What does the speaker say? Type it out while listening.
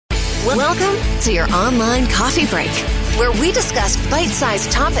Welcome to your online coffee break, where we discuss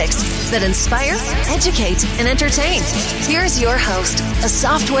bite-sized topics that inspire, educate, and entertain. Here's your host, a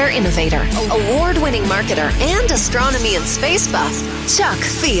software innovator, award-winning marketer, and astronomy and space buff, Chuck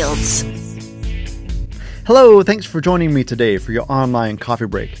Fields. Hello, thanks for joining me today for your online coffee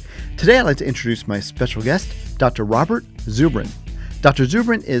break. Today I'd like to introduce my special guest, Dr. Robert Zubrin. Dr.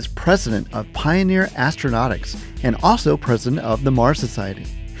 Zubrin is president of Pioneer Astronautics and also president of the Mars Society.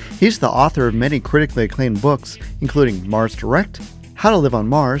 He's the author of many critically acclaimed books, including Mars Direct, How to Live on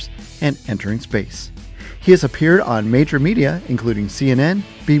Mars, and Entering Space. He has appeared on major media, including CNN,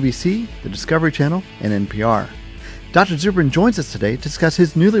 BBC, the Discovery Channel, and NPR. Dr. Zubrin joins us today to discuss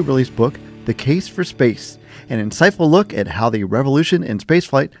his newly released book, The Case for Space, an insightful look at how the revolution in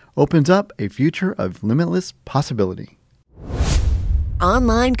spaceflight opens up a future of limitless possibility.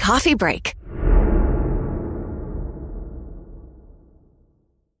 Online coffee break.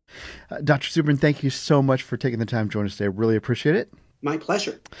 Dr. Zubrin, thank you so much for taking the time to join us today. Really appreciate it. My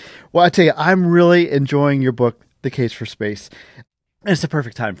pleasure. Well, I tell you, I'm really enjoying your book, The Case for Space. And it's the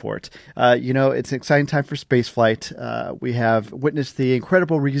perfect time for it. It's an exciting time for spaceflight. We have witnessed the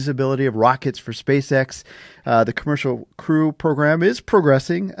incredible reusability of rockets for SpaceX. The commercial crew program is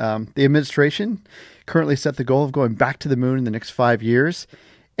progressing. The administration currently set the goal of going back to the moon in the next 5 years.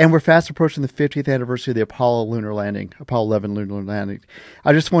 And we're fast approaching the 50th anniversary of the Apollo 11 lunar landing.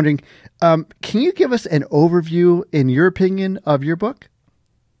 I'm just wondering, can you give us an overview, in your opinion, of your book?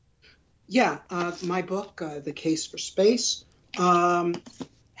 Yeah, my book, The Case for Space,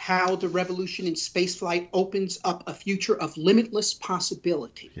 how the revolution in spaceflight opens up a future of limitless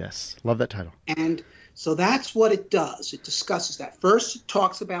possibility. Yes, love that title. And so that's what it does. It discusses that. First, it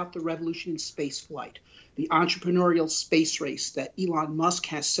talks about the revolution in spaceflight, the entrepreneurial space race that Elon Musk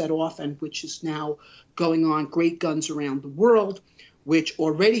has set off and which is now going on great guns around the world, which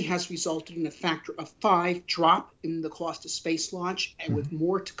already has resulted in a factor of 5 drop in the cost of space launch, and with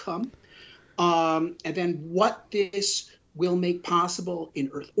more to come. And then what this will make possible in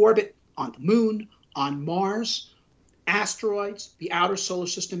Earth orbit, on the moon, on Mars, asteroids, the outer solar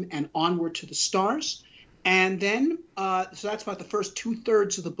system, and onward to the stars. And then, so that's about the first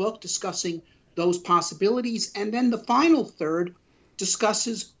 2/3 of the book, discussing those possibilities. And then the final third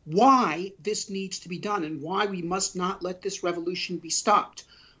discusses why this needs to be done and why we must not let this revolution be stopped.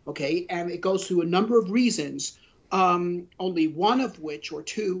 Okay, and it goes through a number of reasons, only one of which, or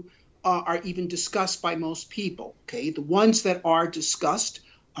two, are even discussed by most people. Okay, the ones that are discussed,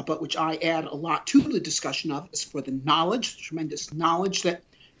 but which I add a lot to the discussion of, is for the knowledge, tremendous knowledge that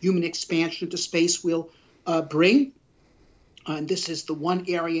human expansion into space will bring. And this is the one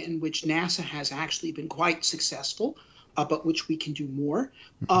area in which NASA has actually been quite successful, but which we can do more.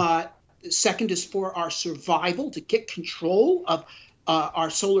 Second is for our survival, to get control of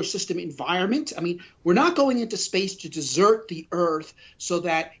our solar system environment. I mean, we're not going into space to desert the Earth so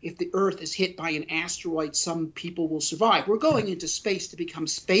that if the Earth is hit by an asteroid, some people will survive. We're going into space to become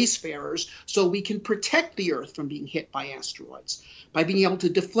spacefarers so we can protect the Earth from being hit by asteroids by being able to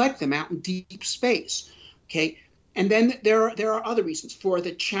deflect them out in deep space. Okay, and then there are other reasons for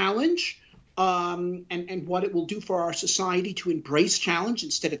the challenge and what it will do for our society to embrace challenge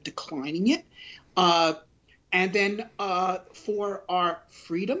instead of declining it. And then for our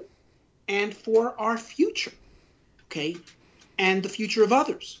freedom and for our future, okay, and the future of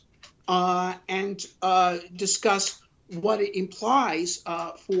others, and discuss what it implies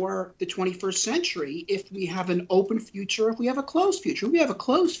for the 21st century if we have an open future, if we have a closed future. If we have a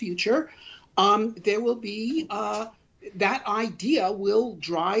closed future, there will be that idea will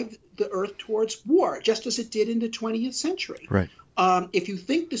drive the Earth towards war, just as it did in the 20th century. Right. If you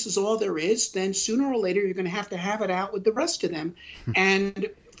think this is all there is, then sooner or later you're going to have it out with the rest of them. And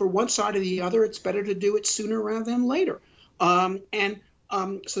for one side or the other, it's better to do it sooner rather than later. So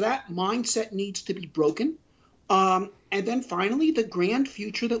that mindset needs to be broken. And then finally, the grand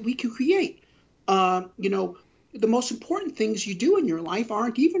future that we can create. The most important things you do in your life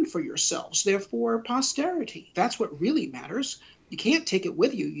aren't even for yourselves. They're for posterity. That's what really matters. You can't take it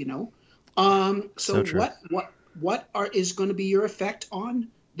with you, So true. What is going to be your effect on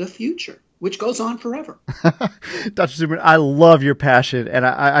the future, which goes on forever? Dr. Zubrin, I love your passion, and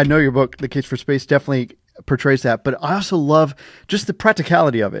I know your book, The Case for Space, definitely portrays that, but I also love just the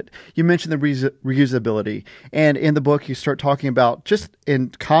practicality of it. You mentioned the reusability, and in the book you start talking about, just in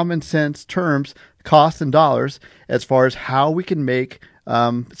common sense terms, costs and dollars, as far as how we can make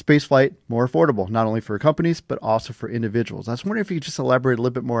spaceflight more affordable, not only for companies, but also for individuals. I was wondering if you could just elaborate a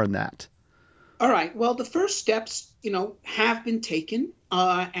little bit more on that. All right. Well, the first steps, have been taken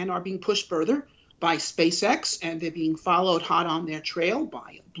and are being pushed further. by SpaceX, and they're being followed hot on their trail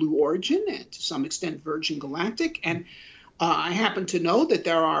by Blue Origin and to some extent Virgin Galactic. And I happen to know that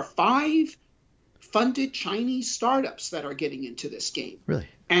there are 5 funded Chinese startups that are getting into this game. Really?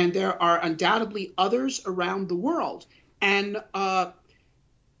 And there are undoubtedly others around the world. And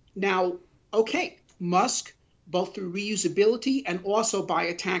now, okay, Musk, both through reusability and also by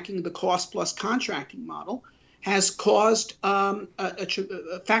attacking the cost plus contracting model, has caused a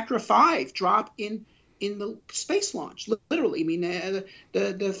factor of 5 drop in the space launch. Literally, I mean,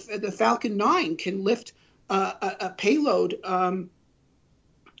 the Falcon 9 can lift a payload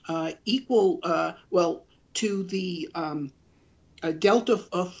equal, to the Delta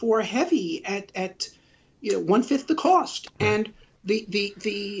 4 Heavy at 1/5 the cost, and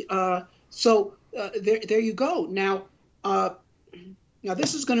so there you go. Now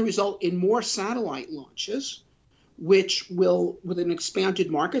this is going to result in more satellite launches, which will, with an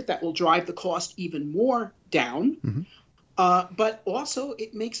expanded market, that will drive the cost even more down. Mm-hmm. But also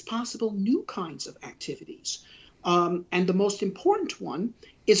it makes possible new kinds of activities. And the most important one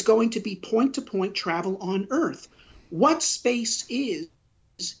is going to be point-to-point travel on Earth. What space is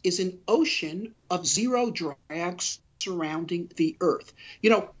an ocean of zero drag surrounding the Earth.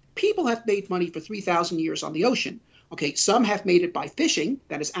 People have made money for 3,000 years on the ocean. Okay, some have made it by fishing,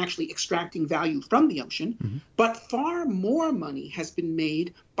 that is actually extracting value from the ocean, mm-hmm. but far more money has been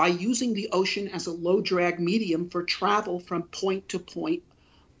made by using the ocean as a low drag medium for travel from point to point,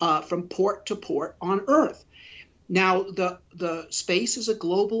 from port to port on Earth. Now, the space is a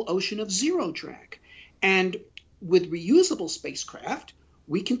global ocean of zero drag. And with reusable spacecraft,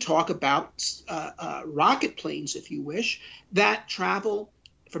 we can talk about rocket planes, if you wish, that travel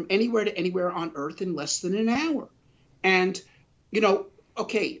from anywhere to anywhere on Earth in less than an hour. And,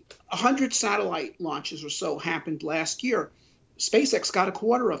 100 satellite launches or so happened last year. SpaceX got a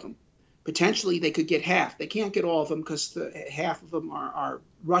quarter of them. Potentially, they could get half. They can't get all of them because half of them are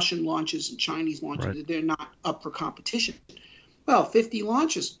Russian launches and Chinese launches. Right. They're not up for competition. Well, 50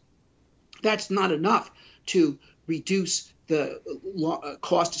 launches, that's not enough to reduce the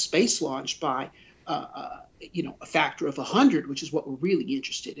cost of space launch by, a factor of 100, which is what we're really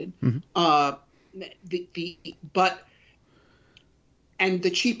interested in. Mm-hmm. And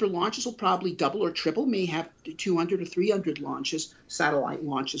the cheaper launches will probably double or triple, may have 200 or 300 launches, satellite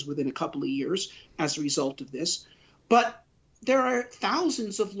launches within a couple of years as a result of this. But there are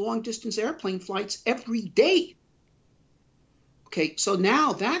thousands of long-distance airplane flights every day. Okay, so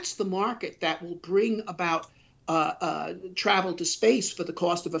now that's the market that will bring about travel to space for the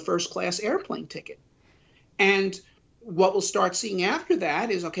cost of a first-class airplane ticket. And what we'll start seeing after that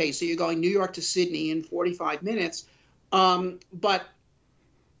is, okay, so you're going New York to Sydney in 45 minutes, but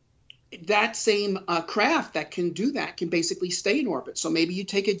that same craft that can do that can basically stay in orbit. So maybe you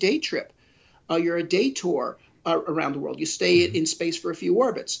take a day trip, you're a day tour around the world. You stay in space for a few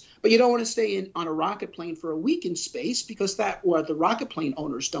orbits, but you don't want to stay on a rocket plane for a week in space because the rocket plane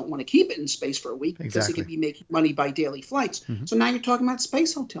owners don't want to keep it in space for a week because they could be making money by daily flights. Mm-hmm. So now you're talking about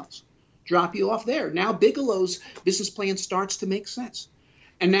space hotels. Drop you off there. Now Bigelow's business plan starts to make sense.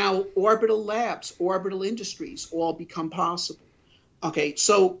 And now orbital labs, orbital industries all become possible. Okay,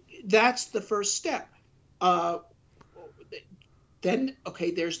 so that's the first step. Then,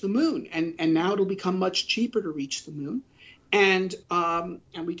 there's the moon. And now it'll become much cheaper to reach the moon. And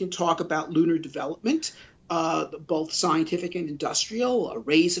we can talk about lunar development, both scientific and industrial,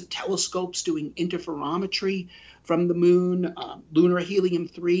 arrays of telescopes doing interferometry from the moon, lunar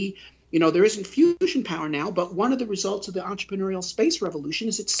helium-3. There isn't fusion power now, but one of the results of the entrepreneurial space revolution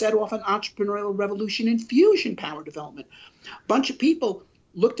is it set off an entrepreneurial revolution in fusion power development. A bunch of people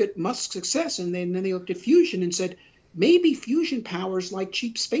looked at Musk's success, and then they looked at fusion and said, maybe fusion power is like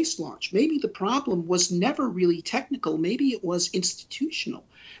cheap space launch. Maybe the problem was never really technical. Maybe it was institutional.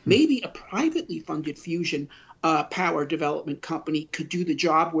 Maybe a privately funded fusion power development company could do the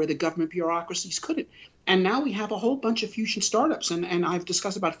job where the government bureaucracies couldn't. And now we have a whole bunch of fusion startups, and I've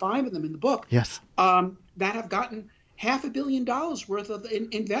discussed about 5 of them in the book, yes, that have gotten $500 million worth of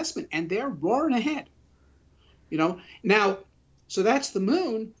investment, and they're roaring ahead. Now, so that's the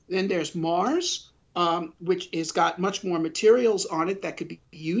moon. Then there's Mars, which has got much more materials on it that could be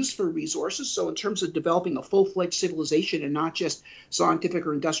used for resources. So in terms of developing a full-fledged civilization and not just scientific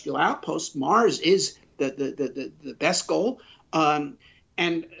or industrial outposts, Mars is the best goal, and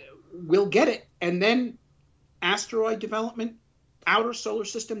we'll get it. And then asteroid development, outer solar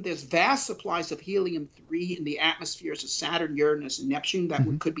system, there's vast supplies of helium-3 in the atmospheres of Saturn, Uranus, and Neptune that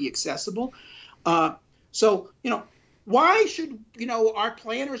could be accessible. So, why should, our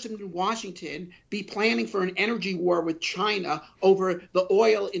planners in Washington be planning for an energy war with China over the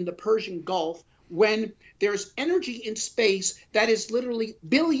oil in the Persian Gulf when there's energy in space that is literally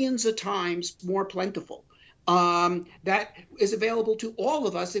billions of times more plentiful, that is available to all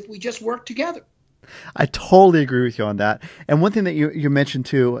of us if we just work together. I totally agree with you on that. And one thing that you mentioned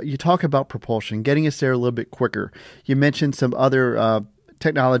too, you talk about propulsion, getting us there a little bit quicker. You mentioned some other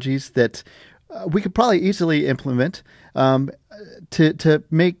technologies that we could probably easily implement to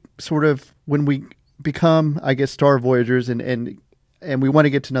make sort of when we become, I guess, star voyagers and we want to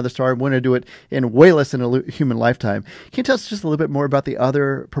get to another star, we want to do it in way less than a human lifetime. Can you tell us just a little bit more about the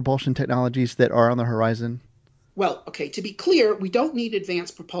other propulsion technologies that are on the horizon? Well, okay, to be clear, we don't need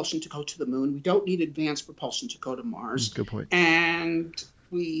advanced propulsion to go to the moon. We don't need advanced propulsion to go to Mars. Good point. And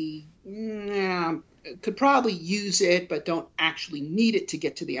we could probably use it, but don't actually need it to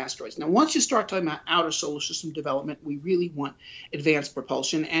get to the asteroids. Now, once you start talking about outer solar system development, we really want advanced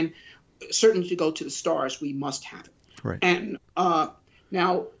propulsion. And certainly to go to the stars, we must have it. Right. And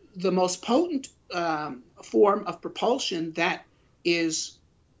now, the most potent form of propulsion that is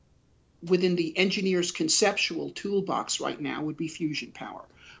within the engineer's conceptual toolbox right now would be fusion power.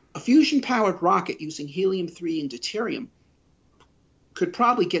 A fusion-powered rocket using helium-3 and deuterium could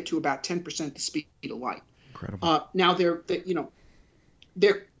probably get to about 10% the speed of light. Incredible. Now, there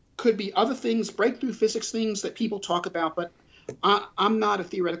could be other things, breakthrough physics things that people talk about, but I'm not a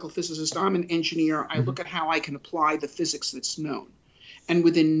theoretical physicist. I'm an engineer. I look at how I can apply the physics that's known. And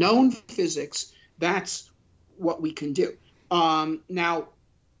within known physics, that's what we can do. Now,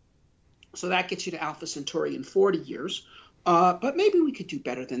 so that gets you to Alpha Centauri in 40 years. But maybe we could do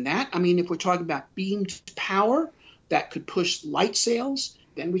better than that. I mean, if we're talking about beamed power that could push light sails,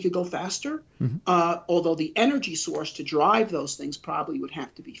 then we could go faster. Although the energy source to drive those things probably would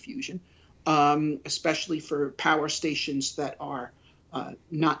have to be fusion, especially for power stations that are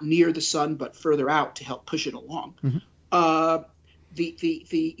not near the sun but further out to help push it along.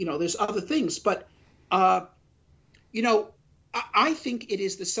 There's other things, but I think it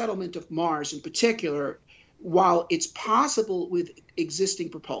is the settlement of Mars in particular. While it's possible with existing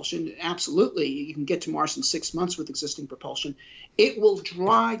propulsion, absolutely, you can get to Mars in 6 months with existing propulsion, it will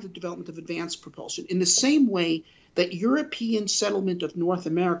drive the development of advanced propulsion in the same way that European settlement of North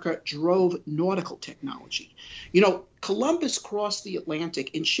America drove nautical technology. Columbus crossed the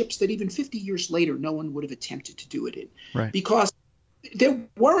Atlantic in ships that even 50 years later no one would have attempted to do it in. Right. Because there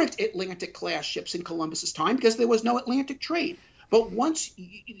weren't Atlantic-class ships in Columbus's time because there was no Atlantic trade. But once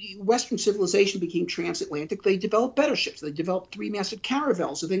Western civilization became transatlantic, they developed better ships. They developed three-masted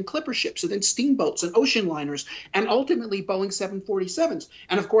caravels, and then clipper ships, and then steamboats and ocean liners, and ultimately Boeing 747s.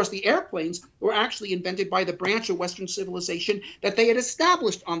 And, of course, the airplanes were actually invented by the branch of Western civilization that they had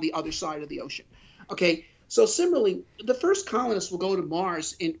established on the other side of the ocean. Okay, so similarly, the first colonists will go to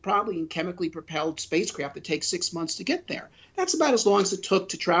Mars probably in chemically propelled spacecraft that takes 6 months to get there. That's about as long as it took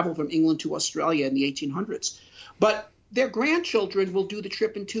to travel from England to Australia in the 1800s. But their grandchildren will do the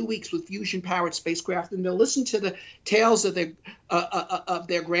trip in 2 weeks with fusion-powered spacecraft, and they'll listen to the tales of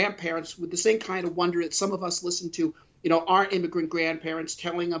their grandparents with the same kind of wonder that some of us listen to, our immigrant grandparents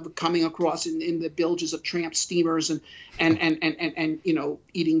telling of coming across in the bilges of tramp steamers and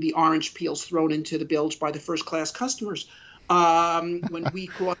eating the orange peels thrown into the bilge by the first-class customers when we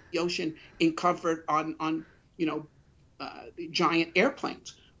cross the ocean in comfort on giant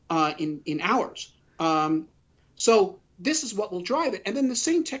airplanes in hours. So this is what will drive it. And then the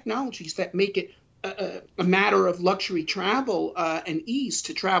same technologies that make it a matter of luxury travel and ease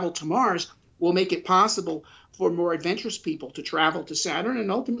to travel to Mars will make it possible for more adventurous people to travel to Saturn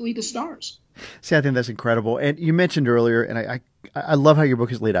and ultimately to stars. See, I think that's incredible. And you mentioned earlier, and I love how your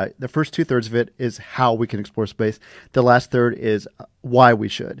book is laid out. The first 2/3 of it is how we can explore space. The last third is why we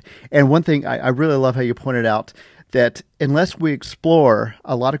should. And one thing I really love how you pointed out that unless we explore,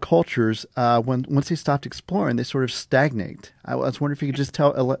 a lot of cultures, once they stopped exploring, they sort of stagnate. I was wondering if you could just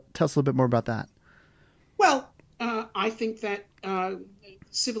tell us a little bit more about that. Well, I think that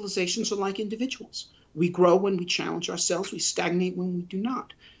civilizations are like individuals. We grow when we challenge ourselves. We stagnate when we do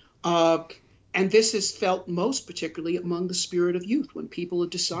not. And this is felt most particularly among the spirit of youth, when people are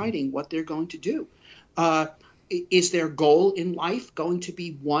deciding what they're going to do. Is their goal in life going to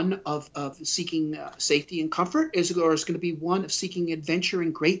be one of seeking safety and comfort, or is it going to be one of seeking adventure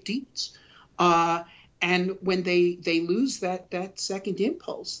and great deeds? And when they lose that second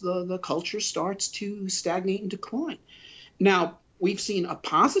impulse, the culture starts to stagnate and decline. Now, we've seen a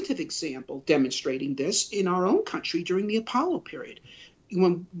positive example demonstrating this in our own country during the Apollo period.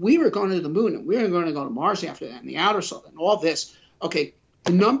 When we were going to the moon and we were going to go to Mars after that and the outer solar and all this, okay,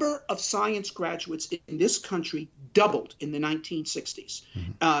 the number of science graduates in this country doubled in the 1960s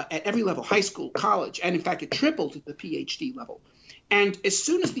at every level, high school, college, and in fact it tripled at the PhD level. And as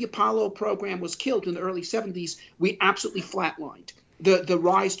soon as the Apollo program was killed in the early 70s, we absolutely flatlined. The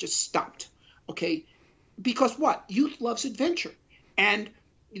rise just stopped. Okay, because what? Youth loves adventure, and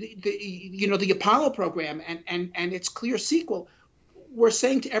the Apollo program and its clear sequel were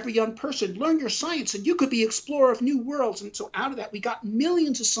saying to every young person, learn your science and you could be explorer of new worlds. And so out of that, we got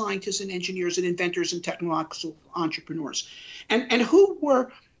millions of scientists and engineers and inventors and technological entrepreneurs. And who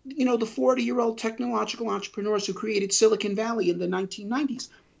were, the 40-year-old technological entrepreneurs who created Silicon Valley in the 1990s?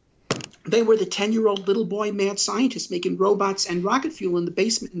 They were the 10-year-old little boy mad scientists making robots and rocket fuel in the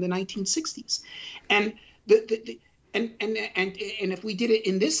basement in the 1960s. And And if we did it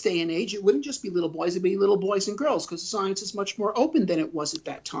in this day and age, it wouldn't just be little boys; it'd be little boys and girls, because science is much more open than it was at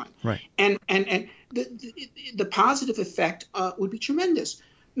that time. Right. And the positive effect would be tremendous.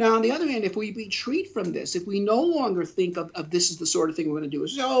 Now, on the other hand, if we retreat from this, if we no longer think of this as the sort of thing we're going to do,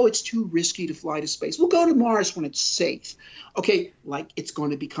 it's too risky to fly to space. We'll go to Mars when it's safe. Okay, like it's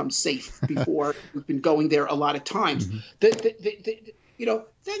going to become safe before we've been going there a lot of times. Mm-hmm.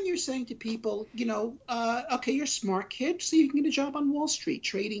 Then you're saying to people, okay, you're a smart kid, so you can get a job on Wall Street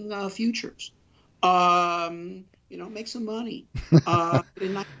trading futures. Make some money, get a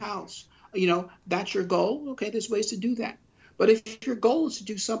nice house. That's your goal. Okay, there's ways to do that. But if your goal is to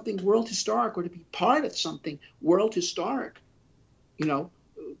do something world historic or to be part of something world historic,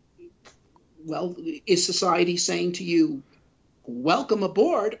 is society saying to you, welcome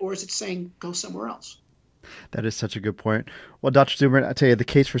aboard, or is it saying go somewhere else? That is such a good point. Well, Dr. Zubrin, I tell you, The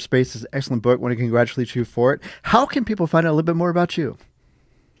Case for Space is an excellent book. I want to congratulate you for it. How can people find out a little bit more about you?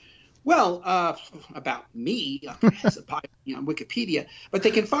 Well, about me, as a on Wikipedia, but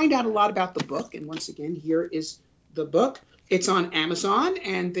they can find out a lot about the book. And once again, here is the book. It's on Amazon,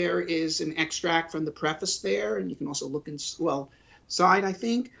 and there is an extract from the preface there, and you can also look inside, I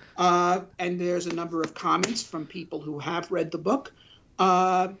think. And there's a number of comments from people who have read the book.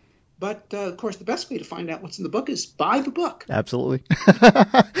 But, of course, the best way to find out what's in the book is buy the book. Absolutely.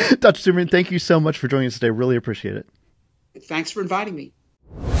 Dr. Zubrin, thank you so much for joining us today. Really appreciate it. Thanks for inviting me.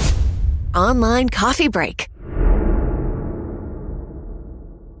 Online coffee break.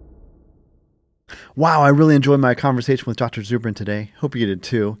 Wow, I really enjoyed my conversation with Dr. Zubrin today. Hope you did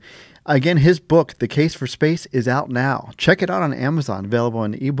too. Again, his book, The Case for Space, is out now. Check it out on Amazon, available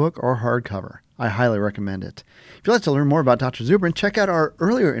in ebook or hardcover. I highly recommend it. If you'd like to learn more about Dr. Zubrin, check out our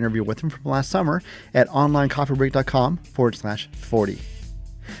earlier interview with him from last summer at onlinecoffeebreak.com/40.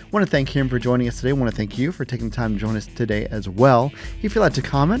 I want to thank him for joining us today. I want to thank you for taking the time to join us today as well. If you'd like to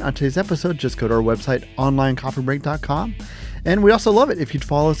comment on today's episode, just go to our website, onlinecoffeebreak.com. And we'd also love it if you'd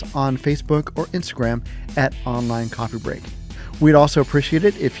follow us on Facebook or Instagram at Online Coffee Break. We'd also appreciate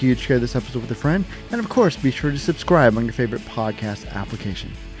it if you'd share this episode with a friend. And of course, be sure to subscribe on your favorite podcast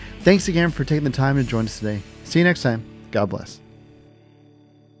application. Thanks again for taking the time to join us today. See you next time. God bless.